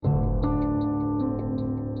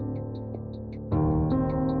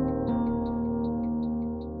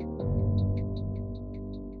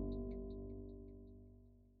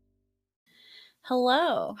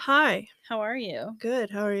Hello. Hi. How are you? Good.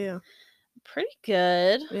 How are you? Pretty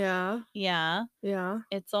good. Yeah. Yeah. Yeah.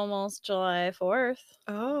 It's almost July 4th.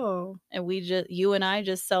 Oh. And you and I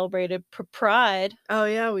just celebrated Pride. Oh,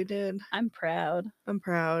 yeah, we did. I'm proud. I'm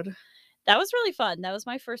proud. That was really fun. That was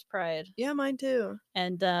my first Pride. Yeah, mine too.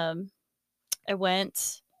 And I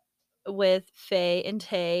went with Faye and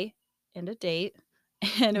Tay and a date.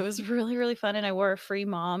 And it was really, really fun. And I wore a free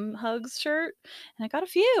mom hugs shirt. And I got a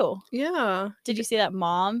few. Yeah. Did you see that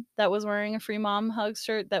mom that was wearing a free mom hugs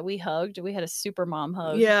shirt that we hugged? We had a super mom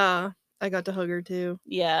hug. Yeah. I got to hug her too.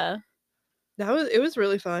 Yeah. It was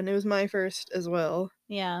really fun. It was my first as well.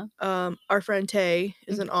 Yeah. Our friend Tay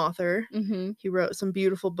is an author. Mm-hmm. He wrote some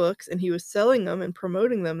beautiful books and he was selling them and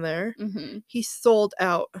promoting them there. Mm-hmm. He sold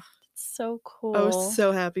out. So cool. I was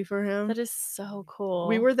so happy for him. That is so cool.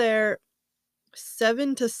 We were there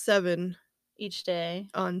 7 to 7 each day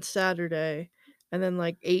on Saturday and then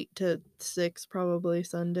like 8 to 6 probably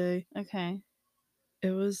Sunday. Okay.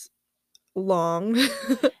 It was long.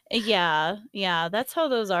 Yeah, that's how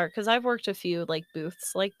those are, because I've worked a few like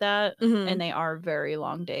booths like that, Mhm. and they are very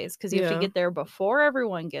long days because you have to Yeah. get there before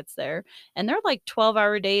everyone gets there, and they're like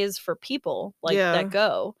 12-hour days for people like Yeah. that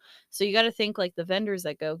go. So you got to think like the vendors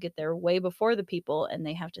that go get there way before the people, and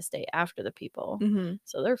they have to stay after the people. Mhm.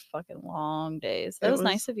 So they're fucking long days. That It was was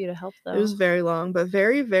nice of you to help It was though. very long, but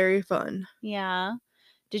very, very fun. Yeah.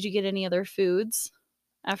 Did you get any other foods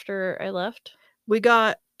after I left?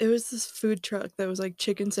 It was this food truck that was like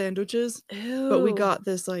chicken sandwiches, but we Ooh. got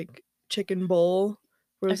this like chicken bowl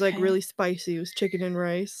where it was like Okay. really spicy. It was chicken and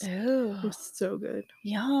rice. It Ooh. was so good.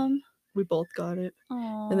 Yum. We both got it.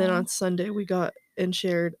 Aww. And then on Sunday we got and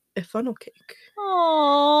shared a funnel cake.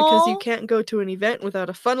 Aww. Because you can't go to an event without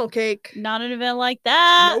a funnel cake. Not an event like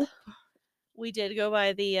that. Nope. We did go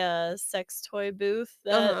by the sex toy booth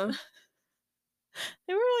that Uh-huh.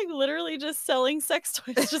 they were like literally just selling sex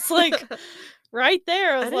toys, just like right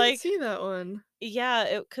there. I was I didn't like, see that one.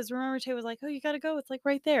 yeah, because remember Tay was like, oh, you gotta go. It's like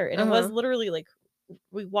right there, and it Uh-huh. was literally like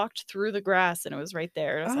we walked through the grass and it was right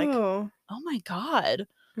there. And I was like, Oh, oh my god,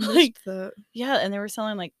 I missed like that. yeah, and they were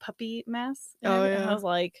selling like puppy masks. And Oh, everything. And I yeah. was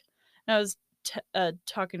like, and I was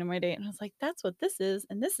talking to my date, and I was like, that's what this is,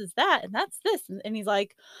 and this is that, and that's this, and he's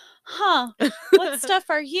like, huh, what stuff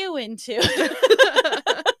are you into?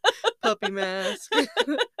 Puppy mask.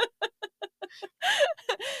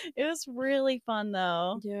 It was really fun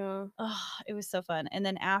though. Yeah. Oh, it was so fun. And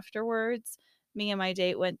then afterwards, me and my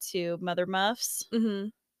date went to Mother Muff's,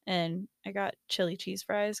 Mhm. and I got chili cheese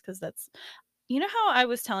fries because that's, you know how I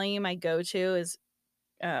was telling you my go-to is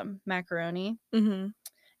macaroni. Mhm.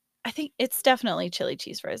 I think it's definitely chili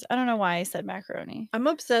cheese fries. I don't know why I said macaroni. I'm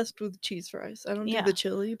obsessed with cheese fries. I don't do Yeah. the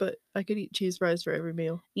chili, but I could eat cheese fries for every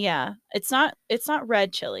meal. Yeah, it's not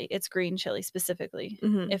red chili, it's green chili specifically.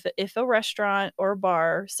 Mhm. If a restaurant or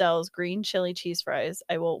bar sells green chili cheese fries,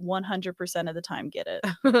 I will 100% of the time get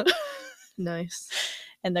it. Nice.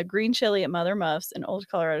 And the green chili at Mother Muff's in Old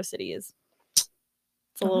Colorado City it's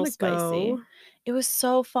a little spicy. Go. It was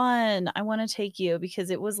so fun. I want to take you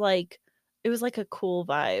because it was like a cool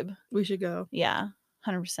vibe. We should go. Yeah,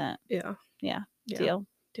 100%. Yeah. Yeah. Deal.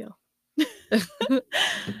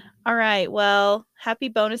 All right. Well, happy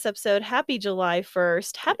bonus episode. Happy July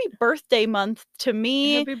 1st. Happy birthday month to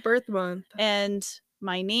me. Happy birth month. And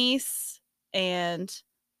my niece and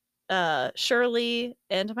Shirley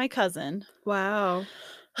and my cousin. Wow.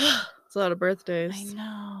 It's a lot of birthdays. I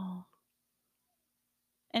know.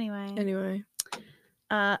 Anyway.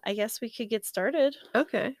 I guess we could get started.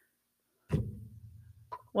 Okay.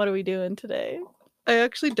 What are we doing today? I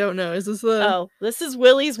actually don't know. Is this the... Oh, this is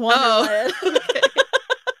Willy's Wonderland. Oh, okay.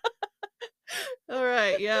 All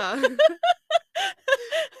right, yeah.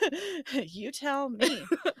 You tell me.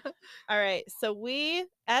 All right, so we,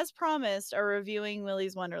 as promised, are reviewing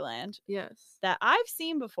Willy's Wonderland. Yes. That I've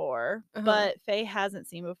seen before, but Faye hasn't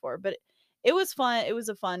seen before. But it was fun. It was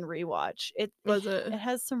a fun rewatch. It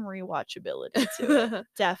has some rewatchability to it,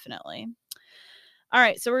 definitely. All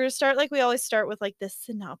right, so we're gonna start like we always start with like the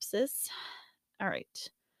synopsis. All right.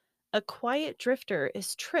 A quiet drifter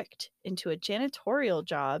is tricked into a janitorial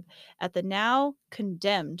job at the now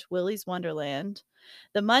condemned Willy's Wonderland.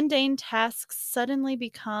 The mundane tasks suddenly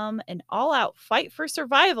become an all-out fight for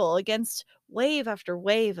survival against wave after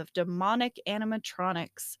wave of demonic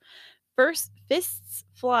animatronics. First, fists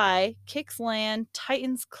fly, kicks land,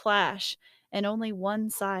 titans clash, and only one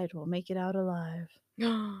side will make it out alive.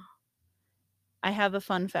 I have a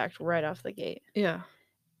fun fact right off the gate. Yeah.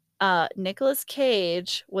 Nicolas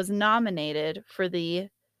Cage was nominated for the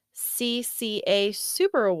CCA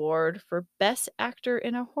Super Award for Best Actor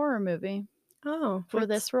in a Horror Movie. Oh, for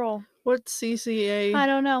this role. What's CCA? I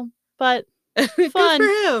don't know, but Good Fun. for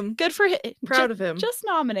him. Good for him. Proud of him. Just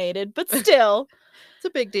nominated, but still. It's a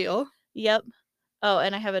big deal. Yep. Oh,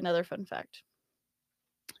 and I have another fun fact.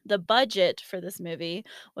 The budget for this movie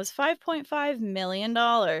was $5.5 million.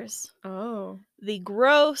 Oh. The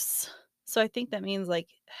gross, so I think that means like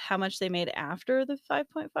how much they made after the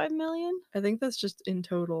 5.5 million. I think that's just in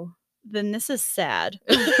total. Then this is sad.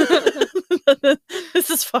 This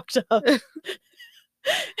is fucked up.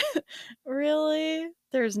 Really?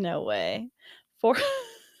 There's no way.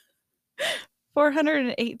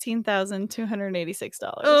 $418,286.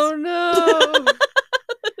 Oh no.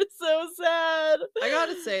 It's so sad. I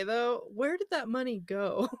gotta say though, where did that money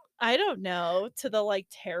go? I don't know. To the like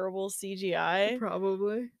terrible CGI.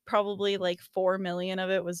 Probably like 4 million of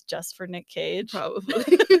it was just for Nick Cage.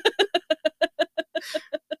 Probably.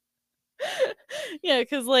 Yeah,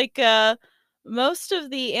 because like most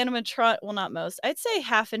of the not most, I'd say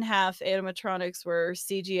half and half animatronics were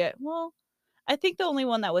CGI. Well, I think the only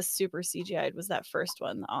one that was super CGI'd was that first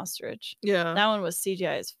one, the ostrich. Yeah. That one was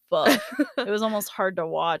CGI as fuck. It was almost hard to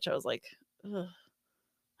watch. I was like, ugh,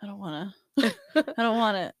 I don't want to. I don't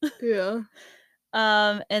want it. Yeah.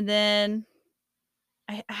 And then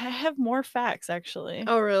I have more facts actually.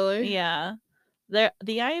 Oh really? Yeah. The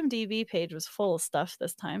IMDb page was full of stuff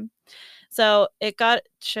this time. So it got,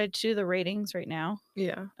 should I do the ratings right now?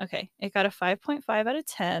 Yeah. Okay. It got a 5.5 out of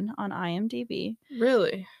 10 on IMDb.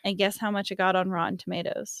 Really? And guess how much it got on Rotten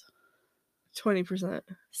Tomatoes? 20%.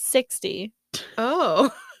 60.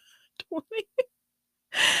 Oh. 20.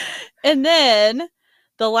 And then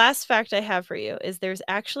the last fact I have for you is there's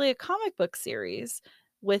actually a comic book series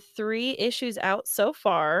with 3 issues out so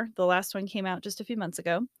far. The last one came out just a few months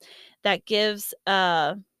ago. That gives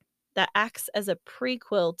that acts as a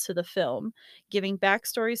prequel to the film, giving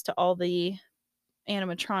backstories to all the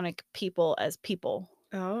animatronic people as people.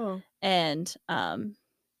 Oh. And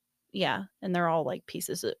yeah, and they're all like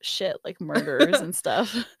pieces of shit, like murderers and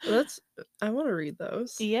stuff. I want to read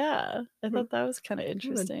those. Yeah, I thought that was kind of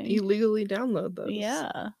interesting. Illegally download those.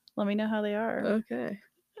 Yeah, let me know how they are. Okay.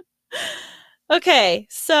 Okay,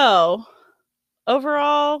 so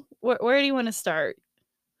overall, where do you want to start?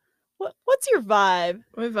 What's your vibe?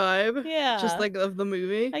 My vibe? Yeah. Just like of the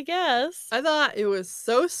movie? I guess. I thought it was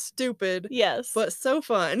so stupid. Yes. But so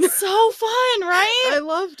fun. So fun, right? I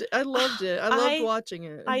loved it. I loved watching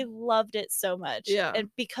it. I loved it so much. Yeah. And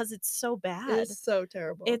because it's so bad. It's so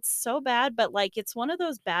terrible. It's so bad, but like it's one of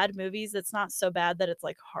those bad movies that's not so bad that it's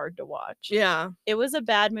like hard to watch. Yeah. It was a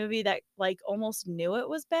bad movie that like almost knew it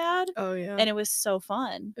was bad. Oh yeah. And it was so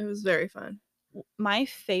fun. It was very fun. My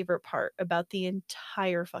favorite part about the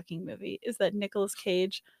entire fucking movie is that Nicolas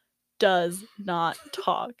Cage does not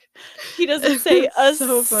talk. He doesn't say a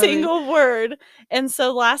single word. And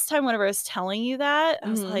so last time whenever I was telling you that, I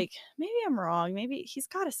was like, maybe I'm wrong. Maybe he's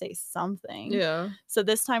got to say something. Yeah. So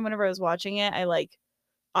this time whenever I was watching it, I like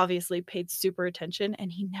obviously paid super attention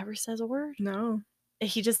and he never says a word. No.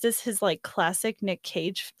 He just does his like classic Nick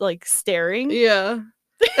Cage like staring. Yeah.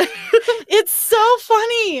 It's so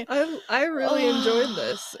funny. I really enjoyed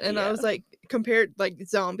this. And I was like, compared like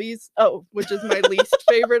zombies, which is my least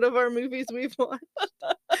favorite of our movies we've watched,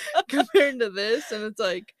 compared to this, and it's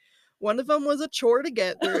like one of them was a chore to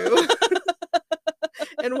get through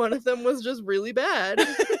and one of them was just really bad.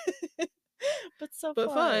 But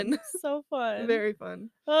fun. So fun. Very fun.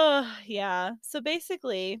 Oh yeah. So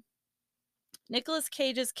basically Nicolas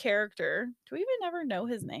Cage's character, do we even ever know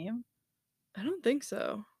his name? I don't think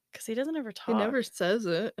so. Because he doesn't ever talk. He never says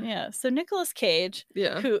it. Yeah. So Nicolas Cage,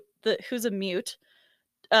 yeah, who's a mute,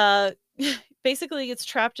 basically gets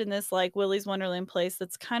trapped in this like Willy's Wonderland place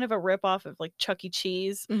that's kind of a ripoff of like Chuck E.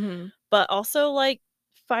 Cheese, but also like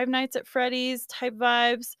Five Nights at Freddy's type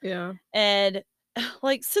vibes. Yeah. And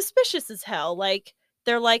like suspicious as hell. Like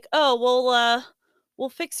they're like, oh, we'll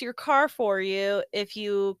fix your car for you if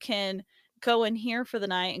you can go in here for the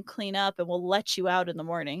night and clean up, and we'll let you out in the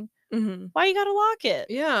morning. Why you gotta lock it?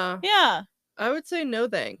 Yeah. Yeah. I would say no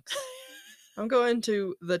thanks. I'm going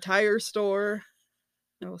to the tire store.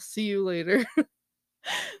 I'll see you later.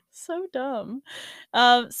 So dumb.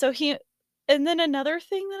 And then another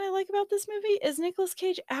thing that I like about this movie is Nicolas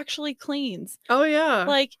Cage actually cleans. Oh yeah.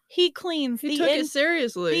 Like he cleans. He took it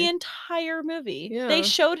seriously. The entire movie. Yeah. They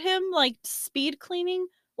showed him like speed cleaning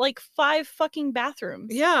like 5 fucking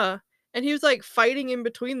bathrooms. Yeah. And he was like fighting in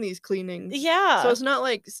between these cleanings. Yeah. So it's not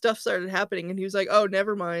like stuff started happening and he was like, oh,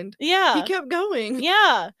 never mind. Yeah. He kept going.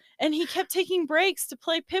 Yeah. And he kept taking breaks to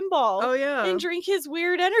play pinball. Oh, yeah. And drink his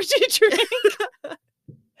weird energy drink. He's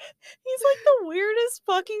like the weirdest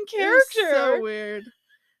fucking character. So weird.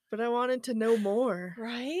 But I wanted to know more.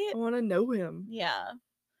 Right? I want to know him. Yeah.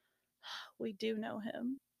 We do know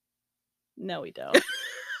him. No, we don't.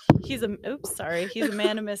 He's a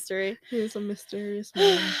man of mystery. He is a mysterious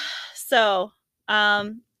man. So,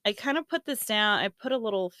 I kind of put this down. I put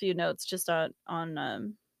a few notes just on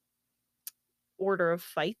order of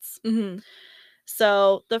fights. Mm-hmm.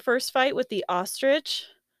 So the first fight with the ostrich,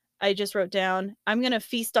 I just wrote down, "I'm gonna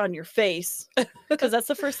feast on your face," because that's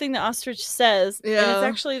the first thing the ostrich says, and it's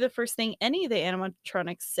actually the first thing any of the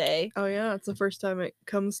animatronics say. Oh yeah, it's the first time it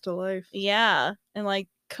comes to life. Yeah, and like,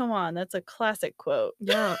 come on, that's a classic quote.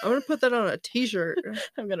 Yeah, I'm gonna put that on a t-shirt.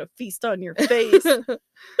 I'm gonna feast on your face.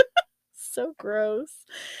 So gross.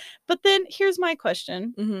 But then here's my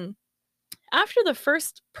question. Mm-hmm. After the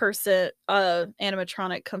first person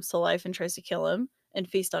animatronic comes to life and tries to kill him and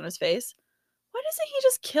feast on his face, why doesn't he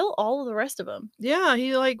just kill all of the rest of them? Yeah,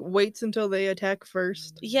 he like waits until they attack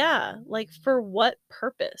first. Yeah, like for what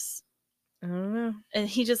purpose? I don't know. And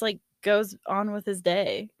he just like goes on with his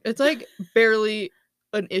day. It's like barely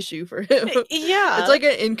an issue for him. Yeah. It's like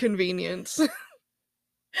an inconvenience. He's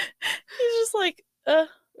just like, and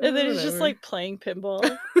then he's just like playing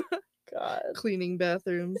pinball. God. Cleaning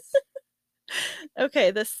bathrooms.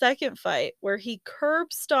 Okay, the second fight where he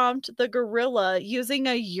curb stomped the gorilla using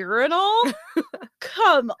a urinal?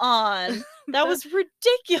 Come on. That was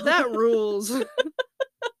ridiculous. That rules. Like,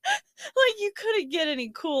 you couldn't get any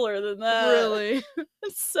cooler than that. Really?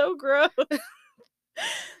 It's so gross.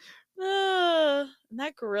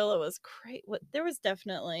 That gorilla was great. There was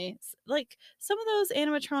definitely, like, some of those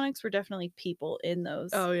animatronics were definitely people in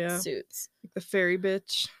those suits. Like the fairy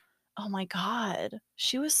bitch. Oh my god,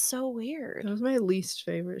 she was so weird. That was my least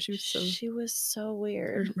favorite. She was so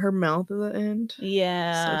weird. Her mouth at the end.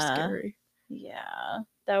 Yeah. So scary. Yeah,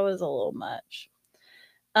 that was a little much.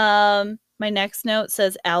 My next note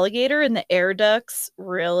says alligator in the air ducts.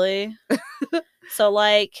 Really? So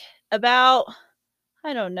like about,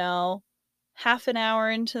 I don't know, half an hour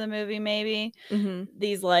into the movie maybe,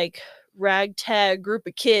 these like ragtag group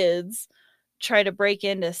of kids try to break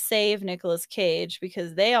in to save Nicolas Cage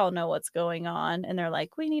because they all know what's going on, and they're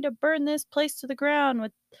like, we need to burn this place to the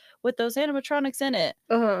ground with those animatronics in it.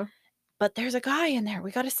 But there's a guy in there,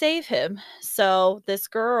 we gotta save him. So this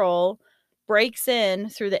girl breaks in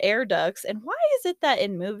through the air ducts, and why is it that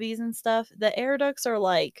in movies and stuff the air ducts are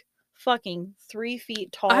like fucking 3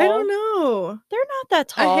 feet tall? I don't know. They're not that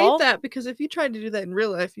tall. I hate that because if you tried to do that in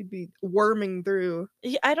real life, you'd be worming through.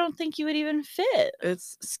 I don't think you would even fit.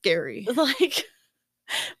 It's scary. Like,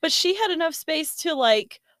 but she had enough space to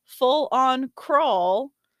like full on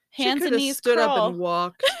crawl, hands and knees stood crawl, up and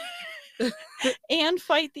walked. and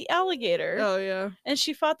fight the alligator. Oh yeah. And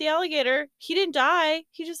she fought the alligator. He didn't die.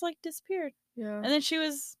 He just like disappeared. Yeah. And then she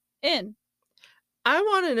was in. I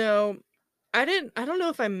want to know. I don't know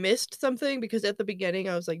if I missed something because at the beginning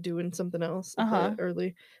I was like doing something else in the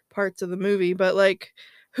early parts of the movie, but like,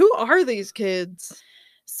 who are these kids?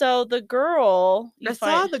 So the girl, I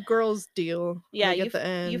saw the girl's deal. Yeah, like, at the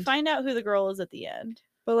end. You find out who the girl is at the end.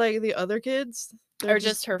 But like the other kids are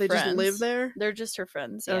just her friends. They just live there? They're just her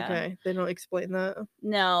friends, yeah. Okay. They don't explain that.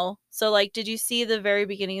 No. So like, did you see the very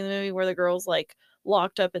beginning of the movie where the girl's like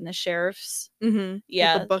locked up in the sheriff's?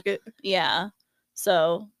 Yeah. With the bucket. Yeah.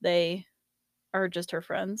 So they are just her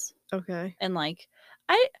friends. Okay. And like,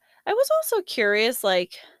 I was also curious,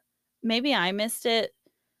 like, maybe I missed it.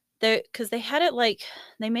 Because they had it like,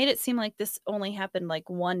 they made it seem like this only happened like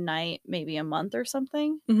one night, maybe a month or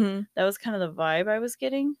something. That was kind of the vibe I was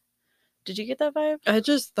getting. Did you get that vibe? I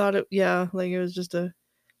just thought like it was just a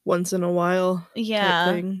once in a while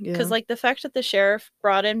type thing. Yeah. Because like the fact that the sheriff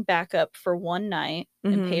brought in backup for one night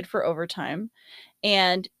and paid for overtime,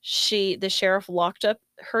 and the sheriff locked up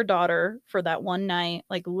her daughter for that one night,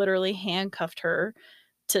 like literally handcuffed her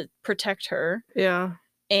to protect her. Yeah.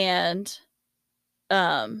 And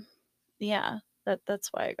yeah,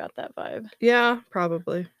 that's why I got that vibe. Yeah,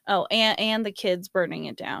 probably. Oh, and the kids burning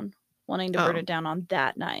it down, wanting to burn it down on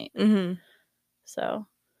that night. So,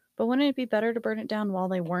 but wouldn't it be better to burn it down while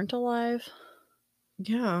they weren't alive?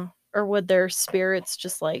 Yeah. Or would their spirits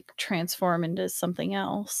just like transform into something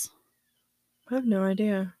else? I have no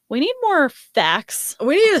idea. We need more facts.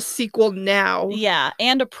 We need a sequel now. Yeah,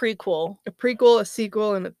 and a prequel. A prequel, a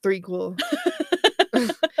sequel, and a threequel.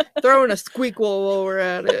 Throw in a Squeakquel while we're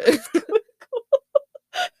at it.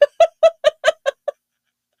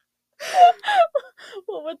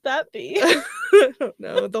 What would that be? I don't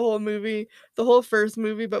know. The whole movie, the whole first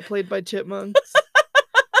movie, but played by chipmunks.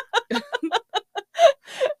 At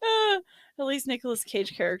least Nicolas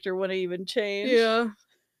Cage character wouldn't even change. Yeah.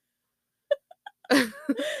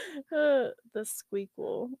 The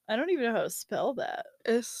Squeakquel. I don't even know how to spell that.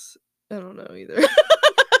 I don't know either.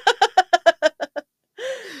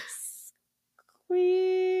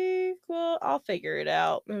 Squeakquel. I'll figure it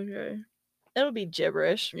out. Okay. It'll be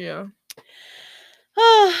gibberish. Yeah.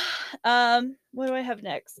 What do I have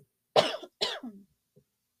next?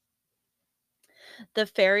 The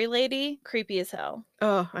fairy lady, creepy as hell.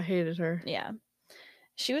 Oh, I hated her. Yeah.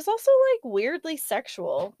 She was also like weirdly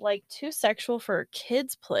sexual, like too sexual for a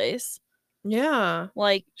kid's place. Yeah.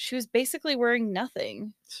 Like she was basically wearing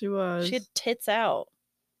nothing. She was. She had tits out.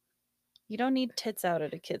 You don't need tits out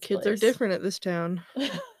at a kid's place. Kids are different at this town.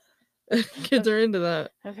 Kids are into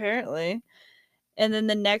that. Apparently. And then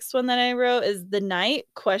the next one that I wrote is The Knight, ?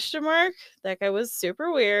 That guy was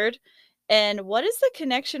super weird. And what is the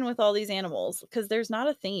connection with all these animals? Because there's not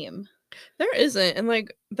a theme. There isn't. And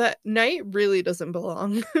like that knight really doesn't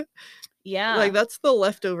belong. Yeah. Like that's the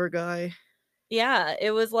leftover guy. Yeah.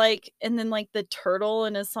 It was like, and then like the turtle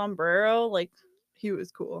in his sombrero, like he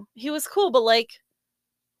was cool. He was cool, but like,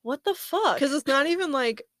 what the fuck? Because it's not even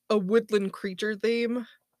like a woodland creature theme.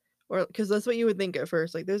 Or because that's what you would think at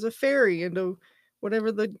first. Like there's a fairy and a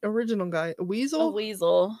whatever the original guy. A weasel? A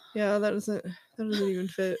weasel. Yeah, that doesn't even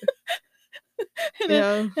fit.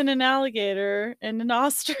 and an alligator and an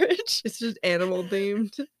ostrich. It's just animal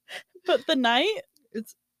themed. But the knight?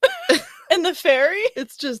 It's and the fairy?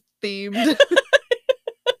 It's just themed.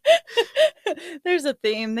 There's a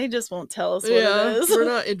theme. They just won't tell us what it is. We're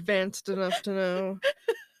not advanced enough to know.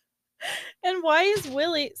 And why is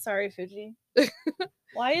Willie... Sorry, Fuji.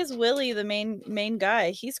 Why is Willie the main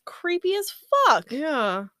guy? He's creepy as fuck.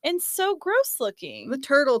 Yeah. And so gross looking. The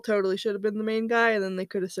turtle totally should have been the main guy, and then they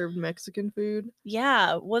could have served Mexican food.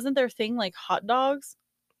 Yeah. Wasn't their thing like hot dogs?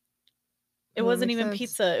 It wasn't even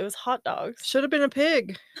pizza. It was hot dogs. Should have been a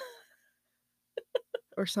pig.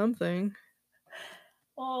 Or something.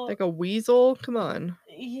 Well, like a weasel? Come on.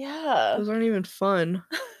 Yeah. Those aren't even fun.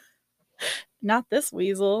 Not this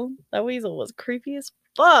weasel. That weasel was creepy as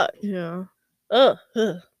fuck. Yeah. Ugh.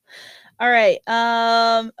 All right.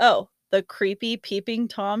 Oh, the creepy peeping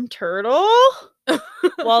Tom turtle.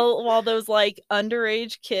 while those like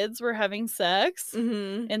underage kids were having sex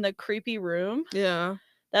in the creepy room. Yeah.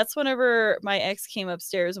 That's whenever my ex came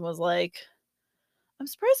upstairs and was like, I'm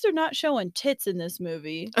surprised they're not showing tits in this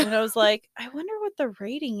movie. And I was like, I wonder what the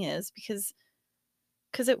rating is because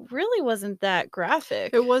it really wasn't that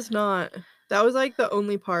graphic. It was not. That was like the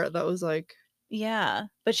only part that was like. Yeah,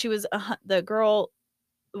 but she was the girl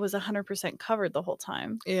was 100% covered the whole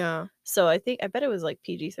time. Yeah. So I bet it was like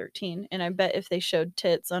PG-13, and I bet if they showed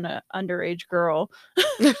tits on an underage girl,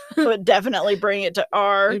 it would definitely bring it to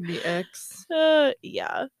R. It'd be X.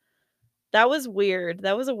 Yeah. That was weird.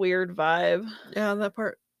 That was a weird vibe. Yeah, that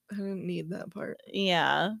part. I didn't need that part.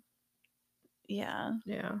 Yeah. Yeah.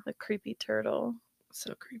 Yeah. The creepy turtle.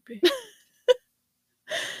 So creepy.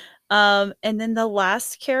 And then the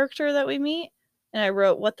last character that we meet, and I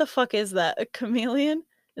wrote, what the fuck is that? A chameleon?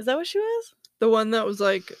 Is that what she was? The one that was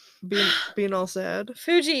like being all sad.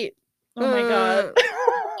 Fuji. Oh my god.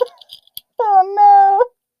 Oh no.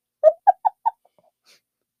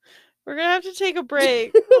 We're gonna have to take a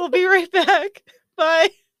break. We'll be right back. Bye.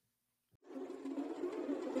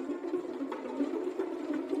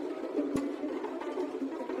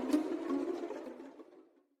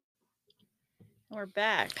 We're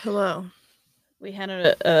back. Hello. We had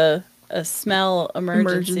a smell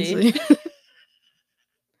emergency.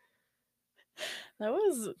 That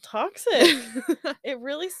was toxic. It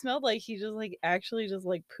really smelled like he just like actually just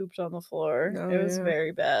like pooped on the floor. Oh, it was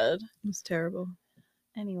very bad. It was terrible.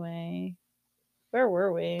 Anyway, where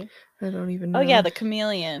were we? I don't even know. Oh yeah, the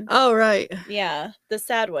chameleon. Oh right. Yeah, the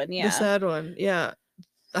sad one. Yeah, the sad one. Yeah,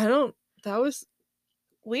 that was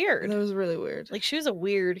weird. That was really weird. Like she was a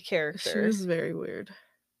weird character. She was very weird.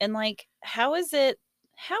 And like, how is it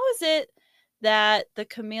that the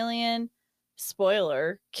chameleon,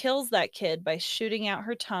 spoiler, kills that kid by shooting out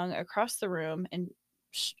her tongue across the room and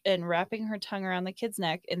wrapping her tongue around the kid's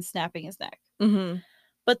neck and snapping his neck? Mm-hmm.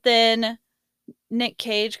 But then Nick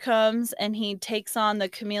Cage comes and he takes on the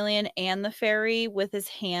chameleon and the fairy with his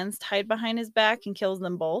hands tied behind his back and kills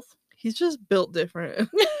them both. He's just built different.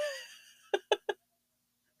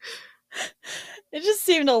 It just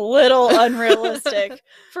seemed a little unrealistic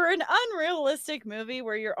for an unrealistic movie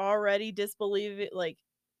where you're already disbelieving, like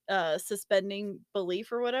suspending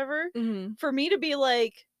belief or whatever. Mm-hmm. For me to be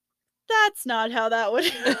like, that's not how that would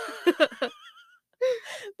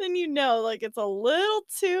then like it's a little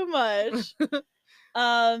too much.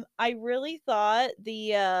 I really thought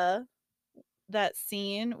that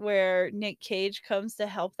scene where Nick Cage comes to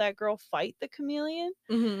help that girl fight the chameleon,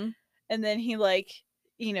 and then he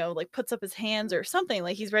puts up his hands or something,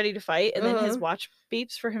 like he's ready to fight, and then his watch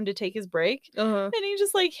beeps for him to take his break, and he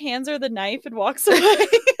just hands her the knife and walks away.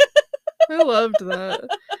 I loved that.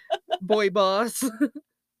 boy boss.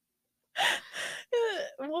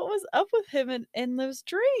 What was up with him in those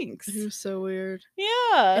drinks? He was so weird.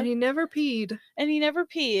 Yeah. And he never peed.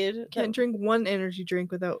 Can't drink one energy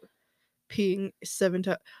drink without peeing 7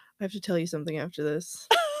 times. I have to tell you something after this.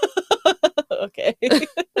 Okay. I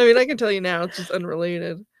mean, I can tell you now. It's just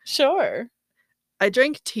unrelated. Sure. I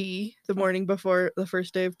drank tea the morning before the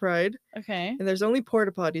first day of Pride. Okay. And there's only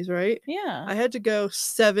porta potties, right? Yeah. I had to go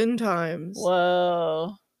 7 times.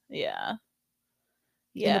 Whoa. Yeah.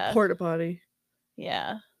 In the porta potty.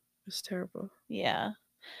 Yeah. It was terrible. Yeah.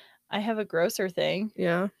 I have a grosser thing.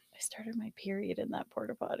 Yeah. I started my period in that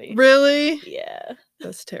porta potty. Really? Yeah.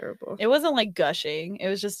 That's terrible. It wasn't like gushing. It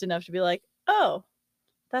was just enough to be like, oh,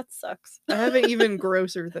 that sucks. I have an even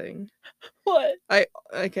grosser thing. What?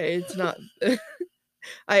 Okay, it's not.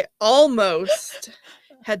 I almost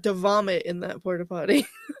had to vomit in that porta potty.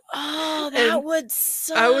 Oh, that would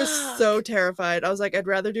suck. I was so terrified. I was like, I'd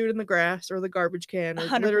rather do it in the grass or the garbage can or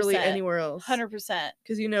 100%. Literally anywhere else. 100%.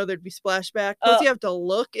 Because there'd be splashback. Plus, you have to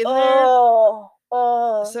look in there.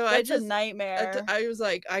 Oh, so that's a nightmare. I was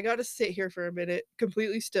like, I gotta sit here for a minute,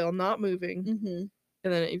 completely still, not moving. Mm-hmm.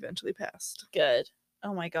 And then it eventually passed. Good.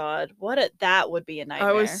 Oh my God. That would be a nightmare.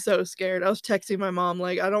 I was so scared. I was texting my mom,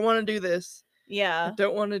 like, I don't want to do this. Yeah. I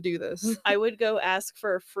don't want to do this. I would go ask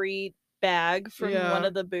for a free bag from one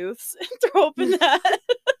of the booths and throw open that.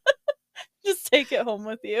 Just take it home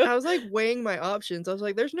with you. I was like weighing my options. I was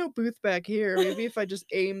like, there's no booth back here. Maybe if I just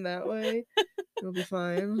aim that way, it'll be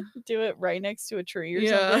fine. Do it right next to a tree or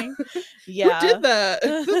something. Yeah. Who did that?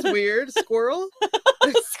 That's weird. Squirrel?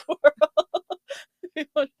 Squirrel. We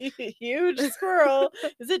want to eat a huge squirrel.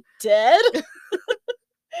 Is it dead?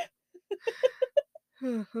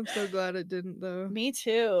 I'm so glad it didn't, though. Me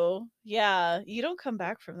too. Yeah, you don't come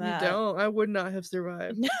back from that. You don't. I would not have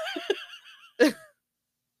survived. Can't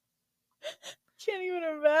even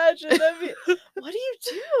imagine. What do you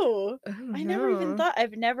do? I never even thought.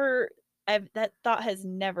 That thought has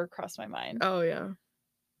never crossed my mind. Oh yeah.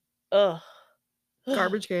 Ugh.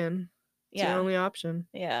 Garbage can. It's Yeah. the only option.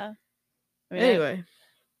 Yeah. I mean, anyway.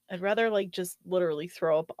 I'd rather like just literally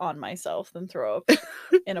throw up on myself than throw up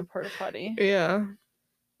in a porta potty. Yeah.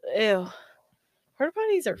 Ew. Porta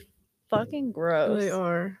potties are fucking gross. They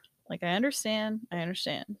are. Like, I understand.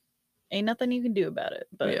 Ain't nothing you can do about it,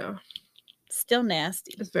 but yeah. Still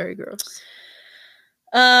nasty. It's very gross.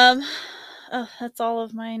 Oh, that's all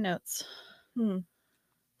of my notes.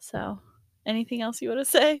 So, anything else you want to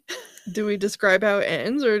say? Do we describe how it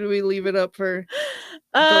ends, or do we leave it up for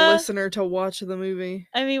the listener to watch the movie?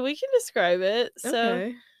 I mean, we can describe it.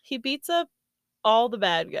 So, he beats up all the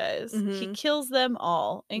bad guys. Mm-hmm. He kills them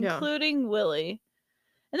all, including Willie.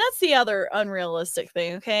 And that's the other unrealistic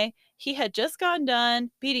thing, okay? He had just gotten done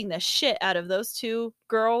beating the shit out of those 2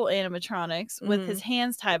 girl animatronics with his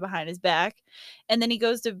hands tied behind his back. And then he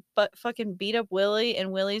goes to fucking beat up Willie,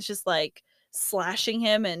 and Willie's just like slashing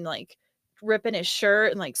him and like ripping his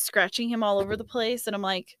shirt and like scratching him all over the place. And I'm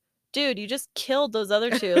like, dude, you just killed those other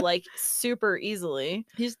 2 like super easily.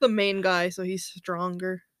 He's the main guy, so he's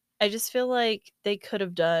stronger. I just feel like they could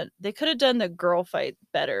have done the girl fight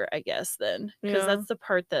better, I guess, then. Because that's the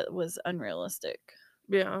part that was unrealistic.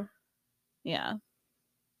 Yeah. Yeah.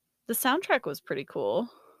 The soundtrack was pretty cool.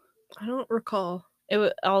 I don't recall. It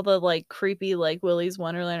was all the like creepy like Willy's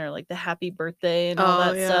Wonderland or like the Happy Birthday and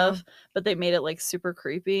all that stuff. But they made it like super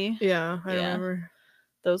creepy. Yeah, I remember.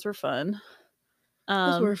 Those were fun.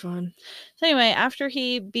 Those were fun. So anyway, after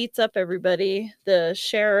he beats up everybody, the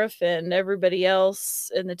sheriff and everybody else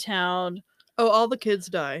in the town. Oh, all the kids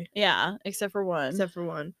die. Yeah, except for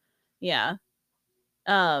one. Yeah.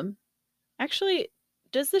 Actually,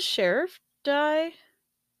 does the sheriff die?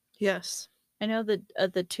 Yes. I know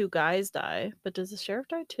the 2 guys die, but does the sheriff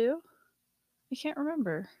die too? I can't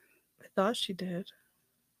remember. I thought she did.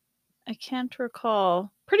 I can't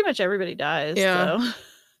recall. Pretty much everybody dies. Yeah. So.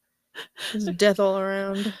 There's death all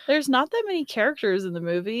around. There's not that many characters in the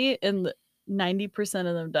movie, and 90%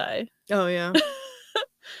 of them die. Oh, yeah.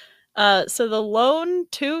 So the lone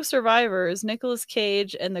 2 survivors, Nicolas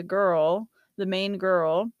Cage and the main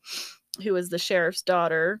girl, who is the sheriff's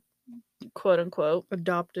daughter, quote unquote.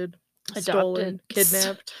 Adopted. Stolen.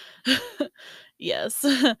 Kidnapped. Yes.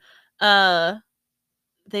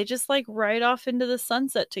 They just like ride off into the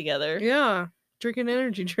sunset together. Yeah. Drinking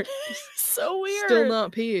energy drinks. So weird. Still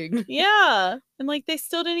not peeing. Yeah. And like they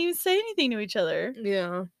still didn't even say anything to each other.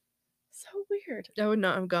 Yeah. So weird. I would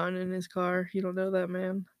not have gotten in his car. You don't know that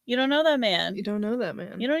man. You don't know that man. You don't know that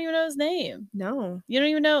man. You don't even know his name. No. You don't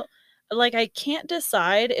even know. Like, I can't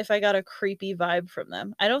decide if I got a creepy vibe from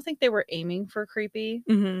them. I don't think they were aiming for creepy.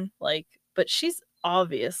 Mm-hmm. Like, but she's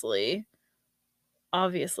obviously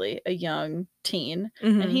obviously a young teen,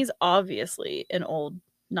 and he's obviously an old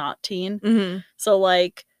not teen. So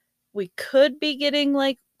like we could be getting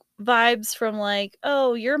like vibes from like,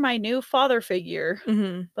 oh, you're my new father figure.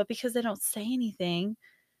 But because they don't say anything,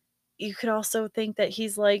 you could also think that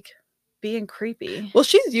he's like being creepy. Well,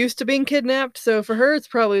 she's used to being kidnapped, so for her it's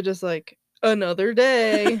probably just like another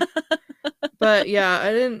day. But yeah,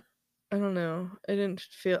 I don't know. I didn't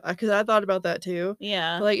feel, because I thought about that too.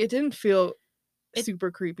 Yeah. But, like, it didn't feel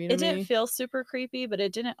super creepy to me. It didn't feel super creepy, but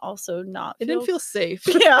it didn't also not feel... It didn't feel safe.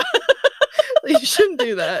 Yeah. Like, you shouldn't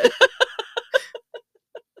do that.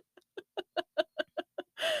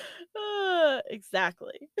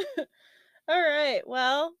 Exactly. All right.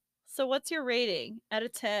 Well, so what's your rating out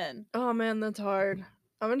of 10? Oh, man, that's hard.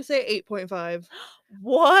 I'm going to say 8.5.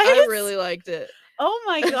 What? I really liked it. Oh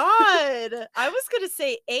my god. I was going to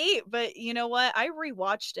say 8, but you know what? I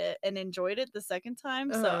rewatched it and enjoyed it the second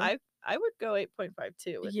time, so I would go 8.5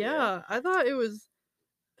 too with you. I thought it was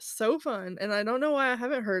so fun, and I don't know why I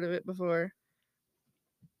haven't heard of it before.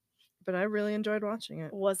 But I really enjoyed watching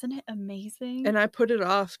it. Wasn't it amazing? And I put it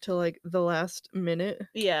off till like the last minute.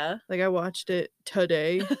 Yeah. Like I watched it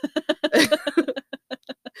today.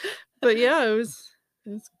 But yeah, it was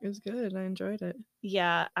good. I enjoyed it.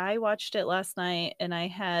 Yeah, I watched it last night, and I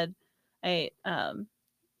had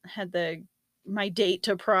my date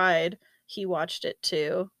to Pride. He watched it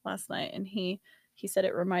too last night, and he said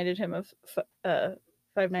it reminded him of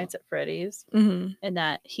Five Nights at Freddy's, and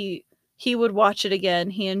that he would watch it again.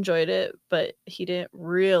 He enjoyed it, but he didn't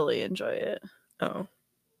really enjoy it. Oh,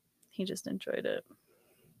 he just enjoyed it,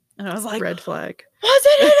 and I was like, red flag.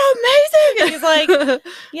 Wasn't it amazing? And he's like,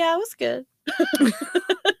 yeah, it was good.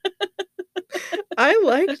 I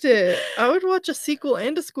liked it. I would watch a sequel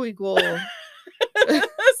and a Squeakquel.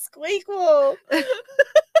 Squeakquel.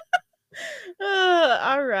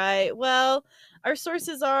 All right. Well, our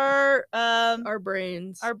sources are our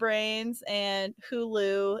brains, and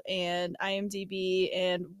Hulu and IMDb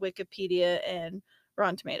and Wikipedia and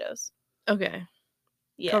Rotten Tomatoes. Okay.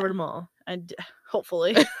 Yeah. Covered them all. And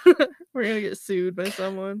hopefully we're gonna get sued by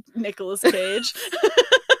someone. Nicolas Cage.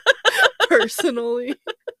 Personally.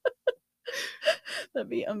 That'd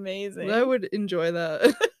be amazing. I would enjoy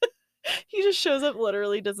that. He just shows up,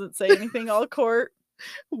 literally doesn't say anything all court.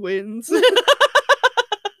 Wins.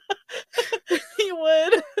 He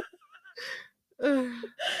would.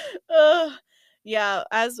 Yeah,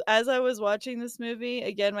 as I was watching this movie,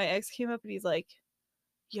 again, my ex came up and he's like,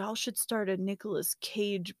 y'all should start a Nicolas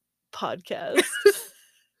Cage podcast.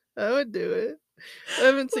 I would do it. I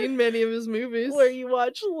haven't seen many of his movies. Where you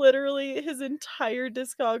watch literally his entire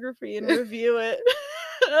discography and review it.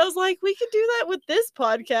 And I was like, we could do that with this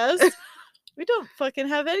podcast. We don't fucking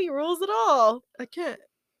have any rules at all. I can't.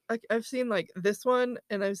 I've seen like this one,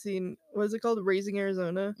 and I've seen, what is it called? Raising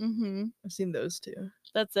Arizona. I've seen those two.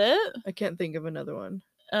 That's it? I can't think of another one.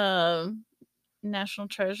 National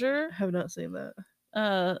Treasure. I have not seen that.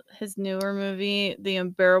 His newer movie, The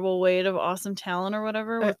Unbearable Weight of Awesome Talent or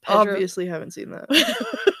whatever. With Pedro... obviously haven't seen that.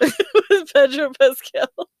 With Pedro Pascal.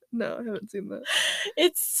 No, I haven't seen that.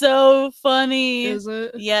 It's so funny. Is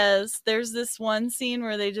it? Yes. There's this one scene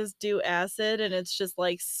where they just do acid, and it's just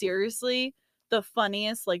like, seriously, the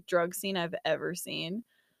funniest like drug scene I've ever seen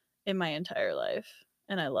in my entire life.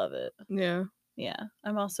 And I love it. Yeah. Yeah.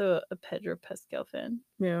 I'm also a Pedro Pascal fan.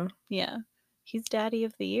 Yeah. Yeah. He's Daddy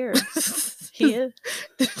of the Year. He is.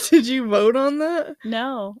 Did you vote on that?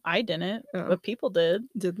 No, I didn't. Oh. But people did.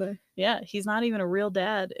 Did they? Yeah. He's not even a real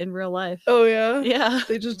dad in real life. Oh, yeah? Yeah.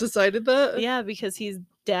 They just decided that? Yeah, because he's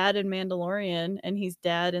dad in Mandalorian and he's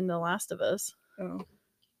dad in The Last of Us. Oh.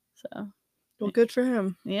 So. Well, good for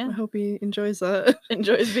him. Yeah. I hope he enjoys that.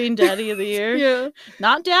 Enjoys being Daddy of the Year. Yeah.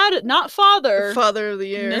 Not dad, not father. Father of the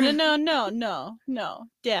Year. No.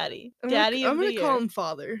 Daddy. Daddy of the Year. I'm gonna call him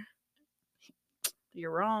Father.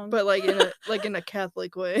 You're wrong. But like in a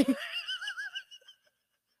Catholic way.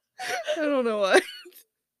 I don't know why.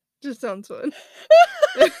 Just sounds fun.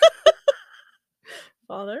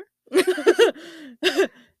 Father.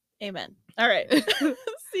 Amen. All right.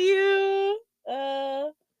 See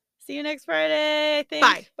you next Friday, I think.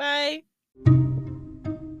 Bye. Bye.